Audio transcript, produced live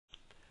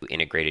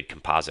integrated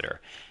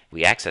compositor.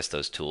 We access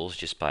those tools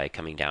just by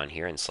coming down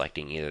here and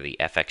selecting either the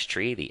FX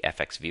tree, the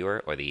FX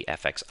viewer, or the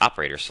FX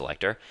operator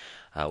selector.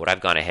 What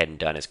I've gone ahead and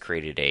done is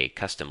created a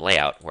custom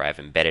layout where I've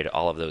embedded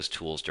all of those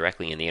tools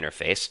directly in the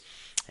interface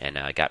and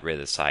got rid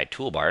of the side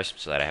toolbars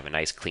so that I have a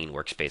nice clean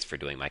workspace for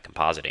doing my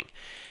compositing.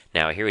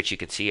 Now here what you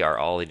can see are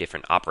all the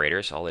different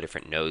operators, all the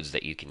different nodes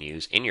that you can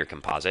use in your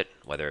composite,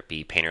 whether it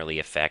be painterly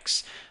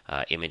effects,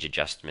 image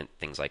adjustment,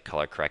 things like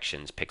color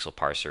corrections, pixel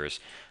parsers,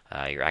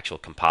 your actual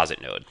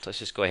composite node. So let's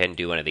just go ahead and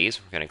do one of these.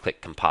 We're going to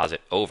click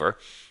composite over,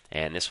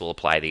 and this will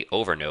apply the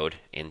over node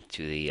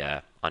into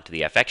the onto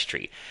the FX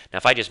tree. Now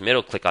if I just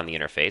middle click on the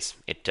interface,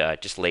 it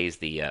just lays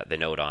the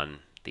node on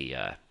the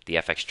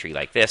FX tree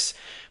like this.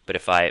 But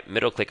if I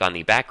middle click on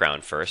the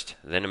background first,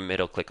 then a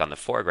middle click on the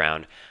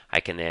foreground, I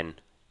can then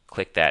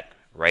click that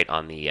right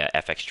on the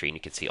FX tree, and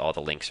you can see all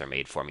the links are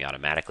made for me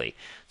automatically.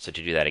 So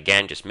to do that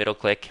again, just middle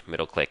click,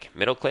 middle click,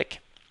 middle click,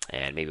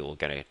 and maybe we're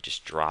going to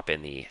just drop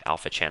in the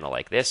alpha channel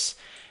like this.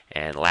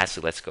 And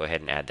lastly, let's go ahead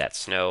and add that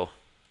snow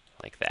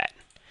like that.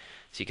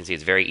 So you can see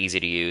it's very easy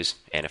to use,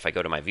 and if I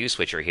go to my view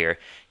switcher here,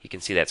 you can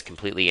see that's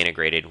completely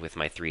integrated with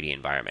my 3D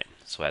environment.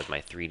 So as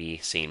my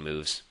 3D scene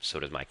moves, so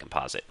does my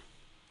composite.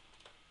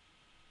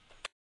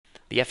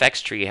 The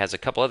FX tree has a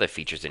couple other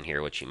features in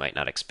here which you might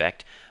not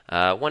expect.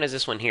 One is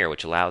this one here,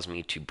 which allows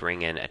me to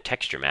bring in a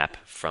texture map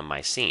from my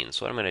scene.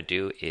 So what I'm going to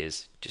do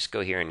is just go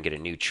here and get a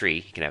new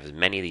tree. You can have as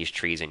many of these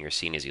trees in your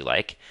scene as you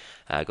like.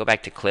 Go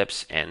back to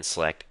Clips and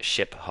select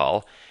Ship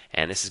Hull,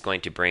 and this is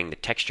going to bring the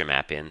texture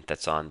map in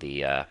that's on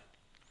the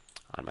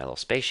on my little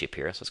spaceship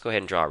here. So let's go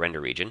ahead and draw a render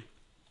region.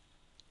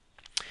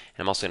 And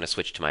I'm also going to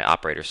switch to my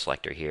operator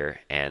selector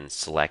here and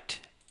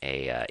select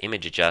a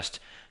image adjust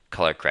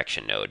color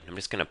correction node. I'm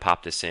just going to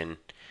pop this in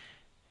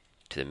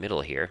to the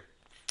middle here.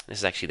 This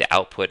is actually the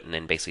output and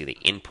then basically the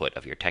input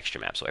of your texture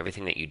map. So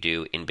everything that you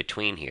do in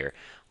between here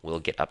will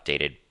get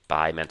updated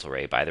by Mental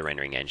Ray, by the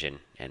rendering engine,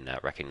 and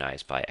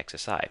recognized by XSI.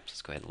 So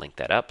let's go ahead and link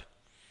that up.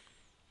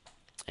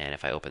 And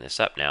if I open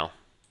this up now,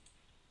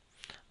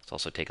 let's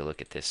also take a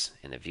look at this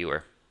in the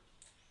viewer.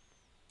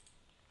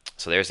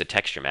 So there's the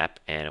texture map,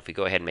 and if we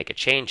go ahead and make a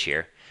change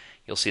here,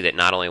 you'll see that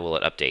not only will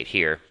it update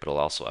here, but it'll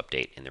also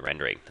update in the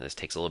rendering. Now, this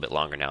takes a little bit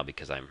longer now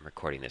because I'm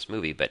recording this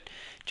movie, but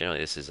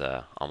generally this is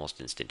almost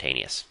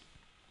instantaneous.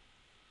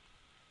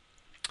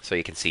 So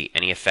you can see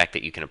any effect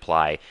that you can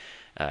apply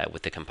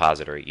with the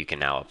compositor, you can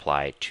now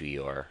apply to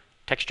your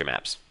texture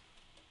maps.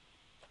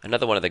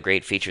 Another one of the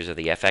great features of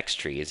the FX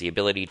tree is the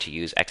ability to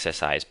use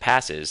XSI's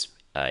passes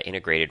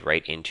integrated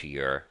right into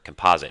your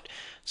composite.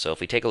 So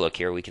if we take a look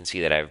here, we can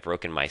see that I've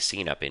broken my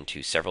scene up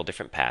into several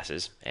different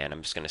passes, and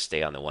I'm just going to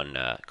stay on the one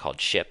called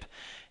Ship,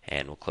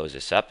 and we'll close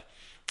this up.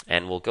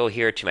 And we'll go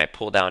here to my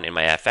pull down in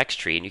my FX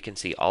tree, and you can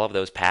see all of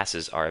those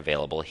passes are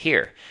available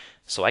here.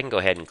 So I can go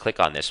ahead and click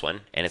on this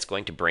one, and it's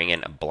going to bring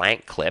in a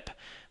blank clip,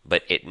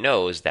 but it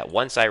knows that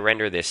once I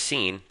render this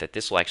scene, that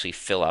this will actually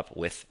fill up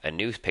with a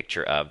new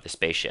picture of the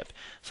spaceship.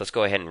 So let's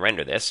go ahead and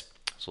render this.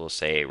 So we'll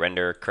say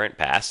render current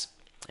pass,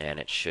 and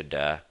it should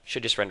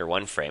just render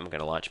one frame. I'm going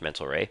to launch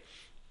Mental Ray.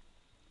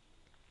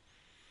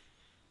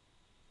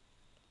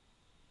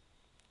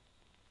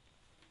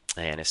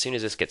 And as soon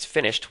as this gets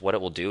finished, what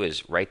it will do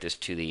is write this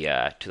to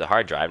the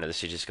hard drive. Now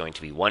this is just going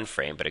to be one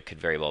frame, but it could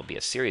very well be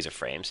a series of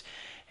frames.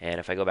 And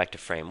if I go back to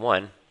frame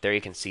 1, there you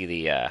can see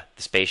the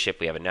spaceship.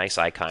 We have a nice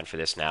icon for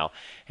this now,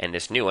 and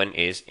this new one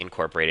is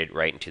incorporated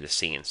right into the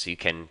scene. So you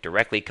can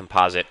directly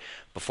composite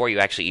before you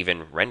actually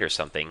even render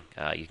something.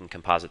 You can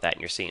composite that in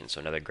your scene. So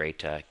another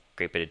great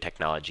bit of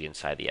technology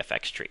inside the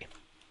FX tree.